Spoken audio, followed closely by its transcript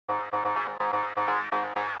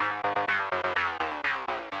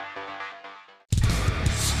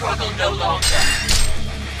Struggle no longer.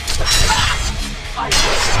 I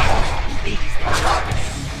will these darkness.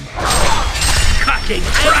 Cutting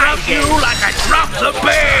interrupt you like I dropped the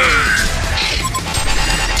beam!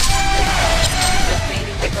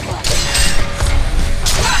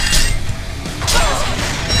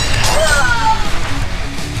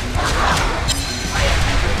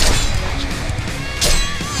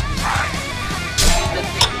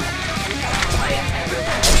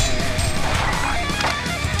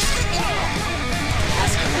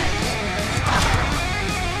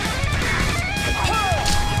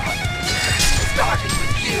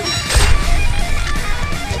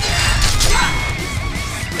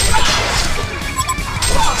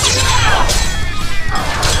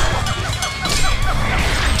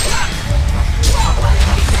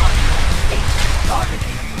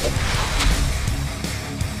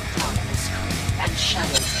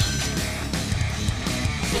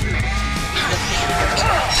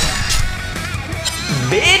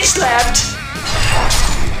 Bitch slapped!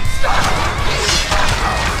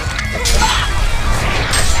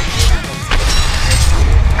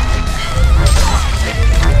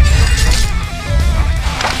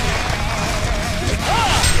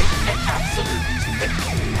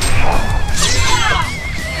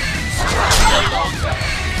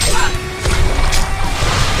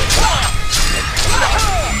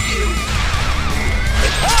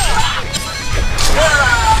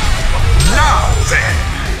 Now then!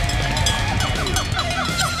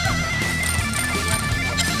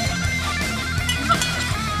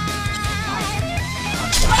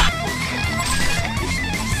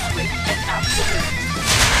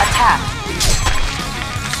 Attack!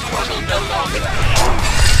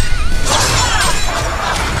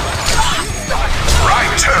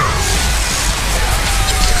 Righto!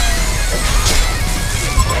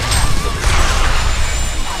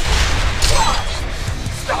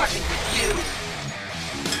 Starting with you.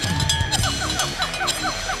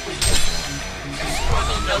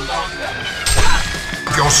 Struggle no longer.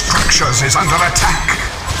 Your structures is under attack.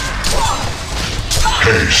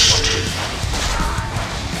 Haste.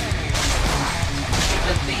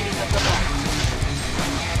 The beating of the light.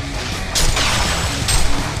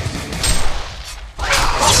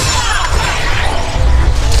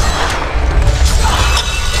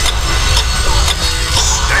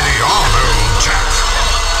 Steady on, old chap.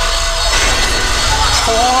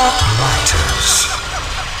 4 lighters.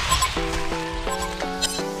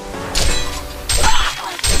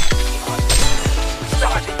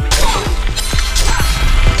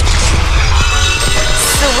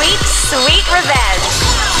 Sweet, sweet revenge.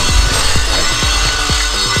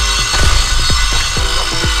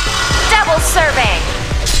 Double serving.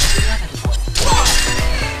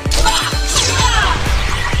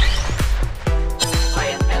 I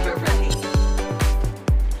am ever ready.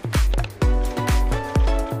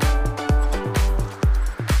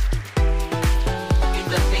 In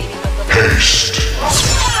the beating of the Haste.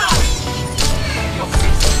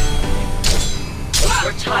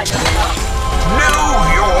 Your time is up. Know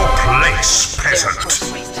your place, peasant.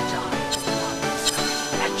 Ways to die.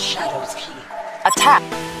 And Shadow's key. Attack!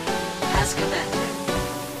 As commanded.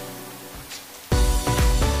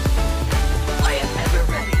 I am ever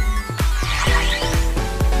ready.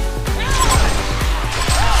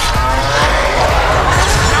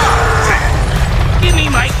 Give me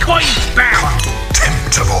my coins back!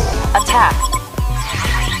 Contemptible. Attack!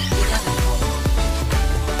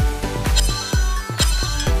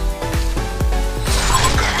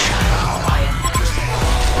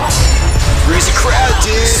 Raise a crowd,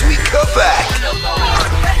 dude. Sweet cutback.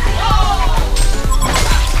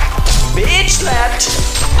 Bitch slapped!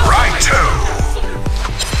 Righto.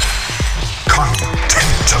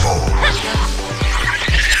 Contemptible.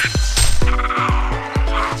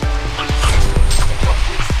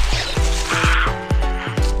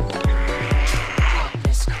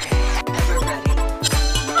 Ever ready.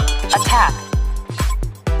 Attack!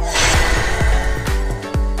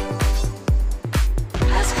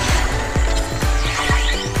 As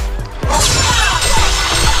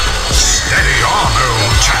Steady on,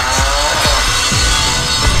 old chap.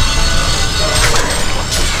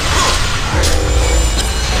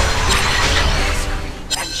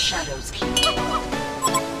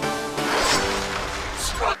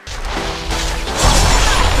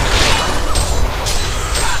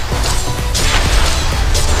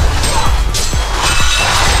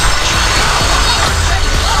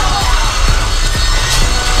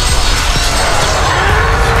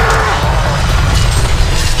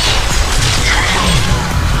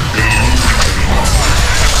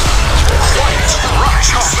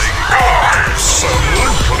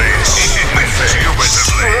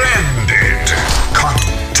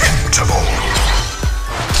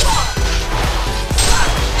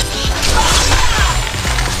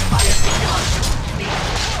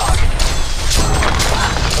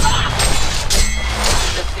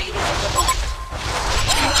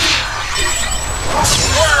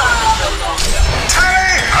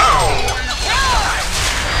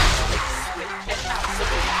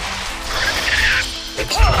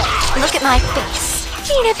 Look at my face.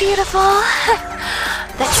 Ain't it beautiful?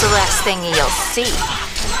 That's the last thing you'll see.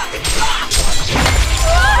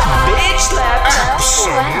 Bitch slapped.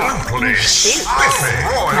 Absolutely spiffy.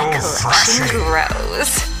 Royal Collection thrashing.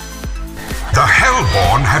 grows. The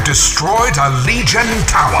Hellborn have destroyed a Legion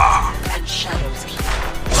tower. And shadows keep.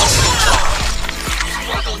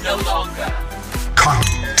 No longer.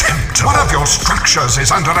 Contempt. One of your structures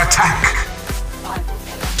is under attack.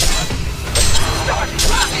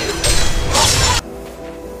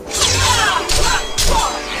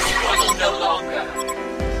 Struggle no longer.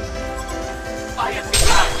 I have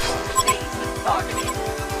become bargaining.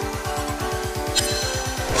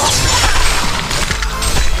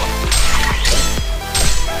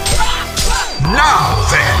 Now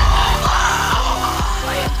then.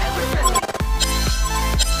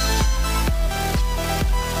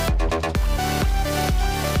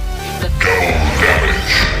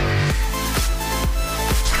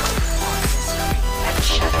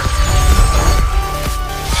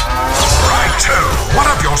 Righto. One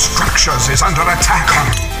of your structures is under attack.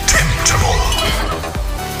 Contemptible.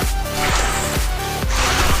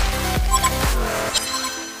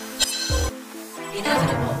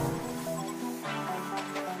 Inevitable.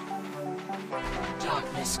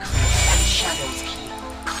 Darkness creeps and shadows keep.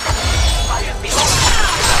 I have been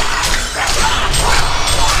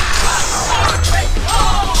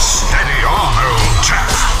Steady on, old chap.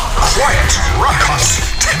 Quiet, ruckus.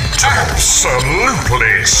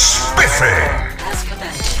 Absolutely spiffy. As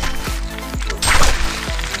commanded.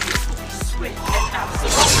 swift and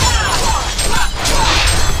absolute.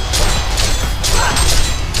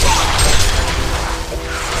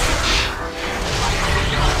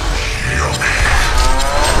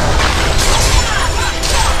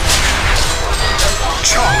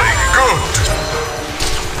 Jolly good.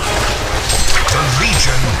 The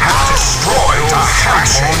Legion have destroyed a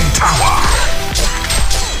Hellborn tower.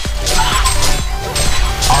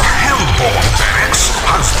 Our Hellborn barracks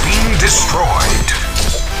has been destroyed.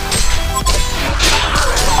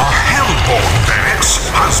 Our Hellborn barracks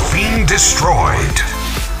has been destroyed.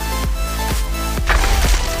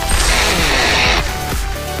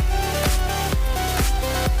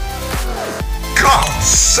 God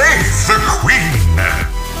save the Queen!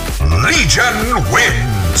 Legion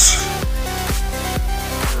wins!